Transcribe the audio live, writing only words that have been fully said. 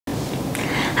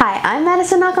Hi, I'm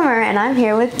Madyson Nakamura, and I'm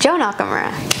here with Joe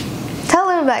Nakamura. Tell a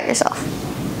little about yourself.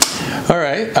 All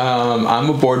right,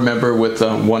 I'm a board member with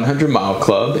the 100 Mile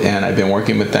Club, and I've been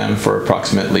working with them for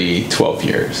approximately 12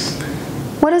 years.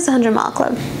 What is the 100 Mile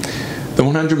Club? The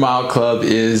 100 Mile Club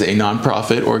is a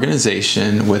nonprofit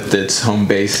organization with its home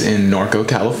base in Norco,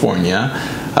 California.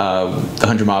 The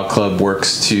 100 Mile Club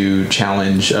works to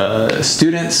challenge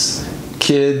students,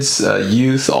 kids,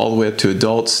 youth, all the way up to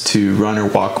adults to run or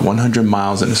walk 100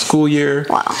 miles in a school year.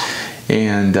 Wow.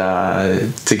 And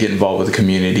to get involved with the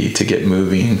community, to get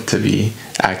moving, to be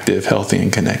active, healthy,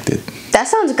 and connected. That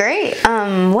sounds great.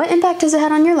 What impact has it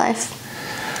had on your life?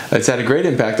 It's had a great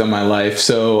impact on my life.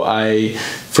 So I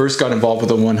first got involved with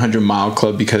the 100 Mile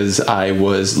Club because I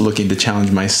was looking to challenge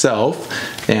myself,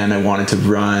 and I wanted to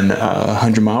run a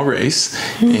 100-mile race.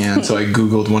 And so I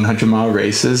Googled 100-mile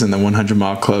races, and the 100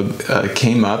 Mile Club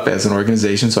came up as an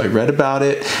organization. So I read about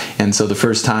it. And so the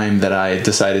first time that I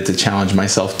decided to challenge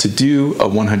myself to do a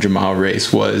 100-mile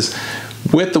race was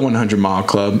with the 100 Mile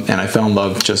Club, and I fell in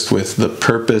love just with the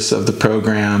purpose of the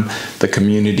program, the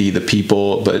community, the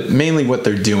people, but mainly what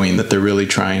they're doing, that they're really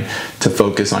trying to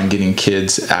focus on getting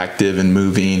kids active and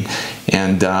moving.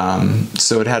 And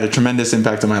so it had a tremendous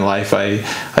impact on my life. I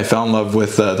fell in love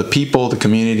with the people, the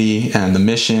community, and the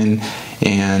mission.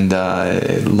 And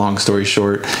long story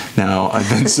short, now I've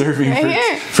been serving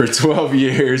for 12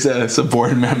 years as a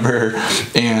board member,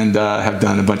 and have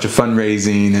done a bunch of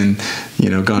fundraising and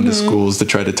gone to schools to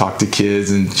try to talk to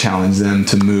kids and challenge them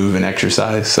to move and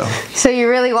exercise. So you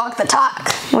really walk the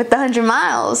talk with the 100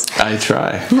 miles. I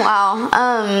try. Wow.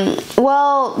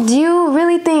 Well, do you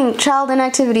really think child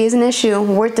inactivity is an issue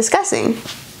worth discussing?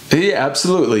 Yeah,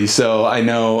 absolutely. So I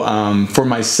know for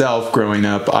myself growing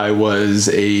up, I was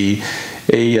a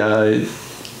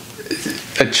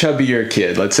chubbier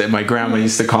kid. Let's say my grandma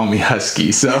used to call me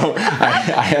Husky. So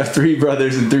I have 3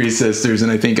 brothers and 3 sisters,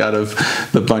 and I think out of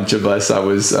the bunch of us, I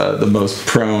was the most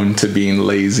prone to being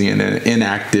lazy and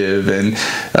inactive, and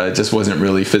just wasn't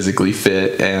really physically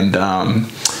fit. And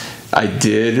I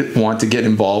did want to get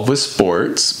involved with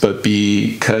sports, but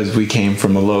because we came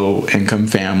from a low-income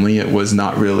family, it was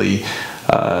not really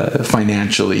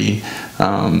financially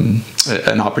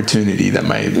an opportunity that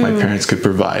my parents could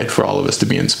provide for all of us to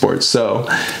be in sports. So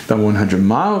the 100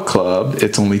 Mile Club,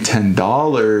 it's only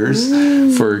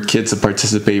 $10 for kids to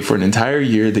participate for an entire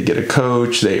year. They get a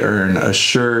coach, they earn a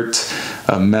shirt,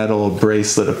 a medal, a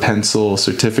bracelet, a pencil,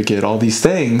 certificate, all these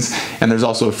things. And there's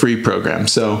also a free program.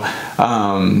 So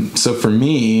so for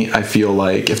me, I feel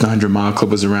like if the 100 Mile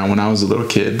Club was around when I was a little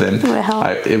kid, then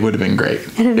it would have been great.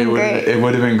 It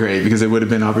would have been great because it would have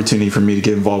been an opportunity for me to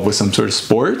get involved with some sort of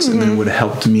sports, and then it would have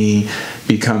helped me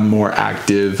become more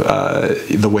active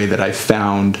the way that I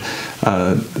found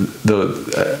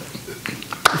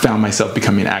found myself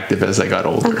becoming active as I got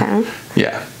older. Okay.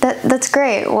 Yeah. That's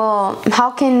great. Well,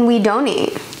 how can we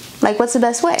donate? Like, what's the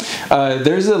best way?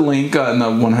 There's a link on the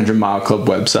 100 Mile Club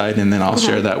website, and then I'll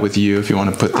share that with you if you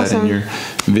want to put that in your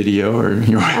video or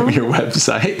your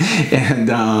website.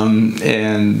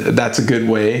 And that's a good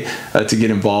way to get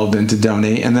involved and to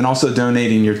donate. And then also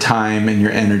donating your time and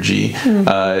your energy.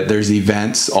 There's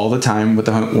events all the time with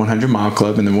the 100 Mile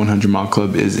Club, and the 100 Mile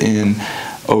Club is in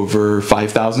over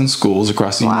 5,000 schools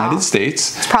across the United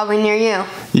States. It's probably near you.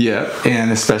 Yeah, and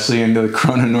especially in the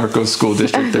Corona Norco School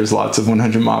District, there's lots of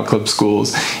 100 Mile Club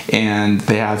schools, and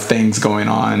they have things going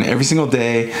on every single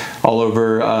day all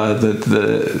over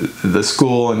the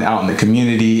school and out in the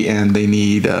community, and they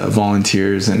need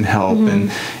volunteers and help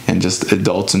and just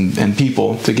adults and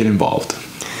people to get involved.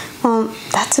 Well,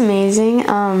 that's amazing.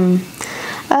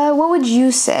 What would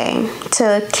you say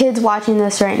to kids watching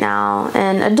this right now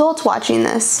and adults watching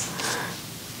this?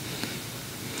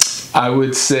 I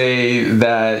would say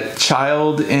that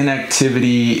child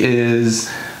inactivity is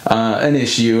an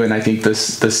issue, and I think the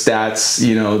stats,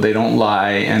 they don't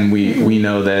lie, and we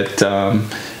know that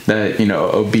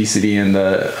obesity and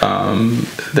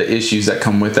the issues that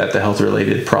come with that, the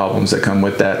health-related problems that come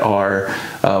with that, are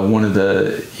one of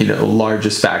the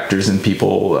largest factors in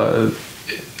people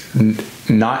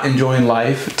not enjoying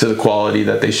life to the quality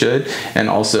that they should, and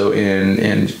also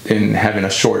in having a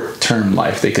short-term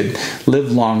life. They could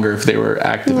live longer if they were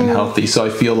active and healthy. So I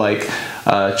feel like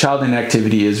child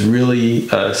inactivity is really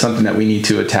something that we need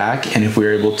to attack, and if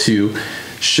we're able to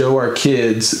show our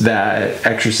kids that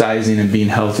exercising and being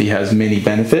healthy has many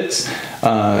benefits,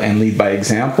 and lead by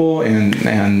example, and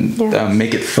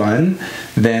make it fun,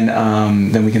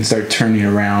 then we can start turning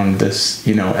around this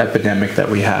epidemic that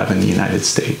we have in the United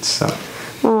States. So.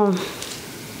 Well,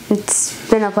 it's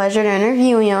been a pleasure to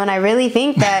interview you, and I really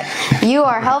think that you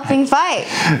are helping fight.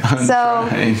 So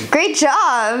trying. Great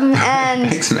job. And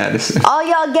thanks, Madyson. all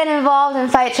y'all get involved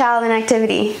and fight child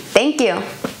inactivity. Thank you.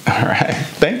 All right.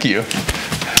 Thank you.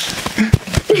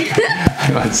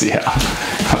 Let's see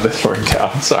how this worked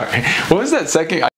out. Sorry. What was that second?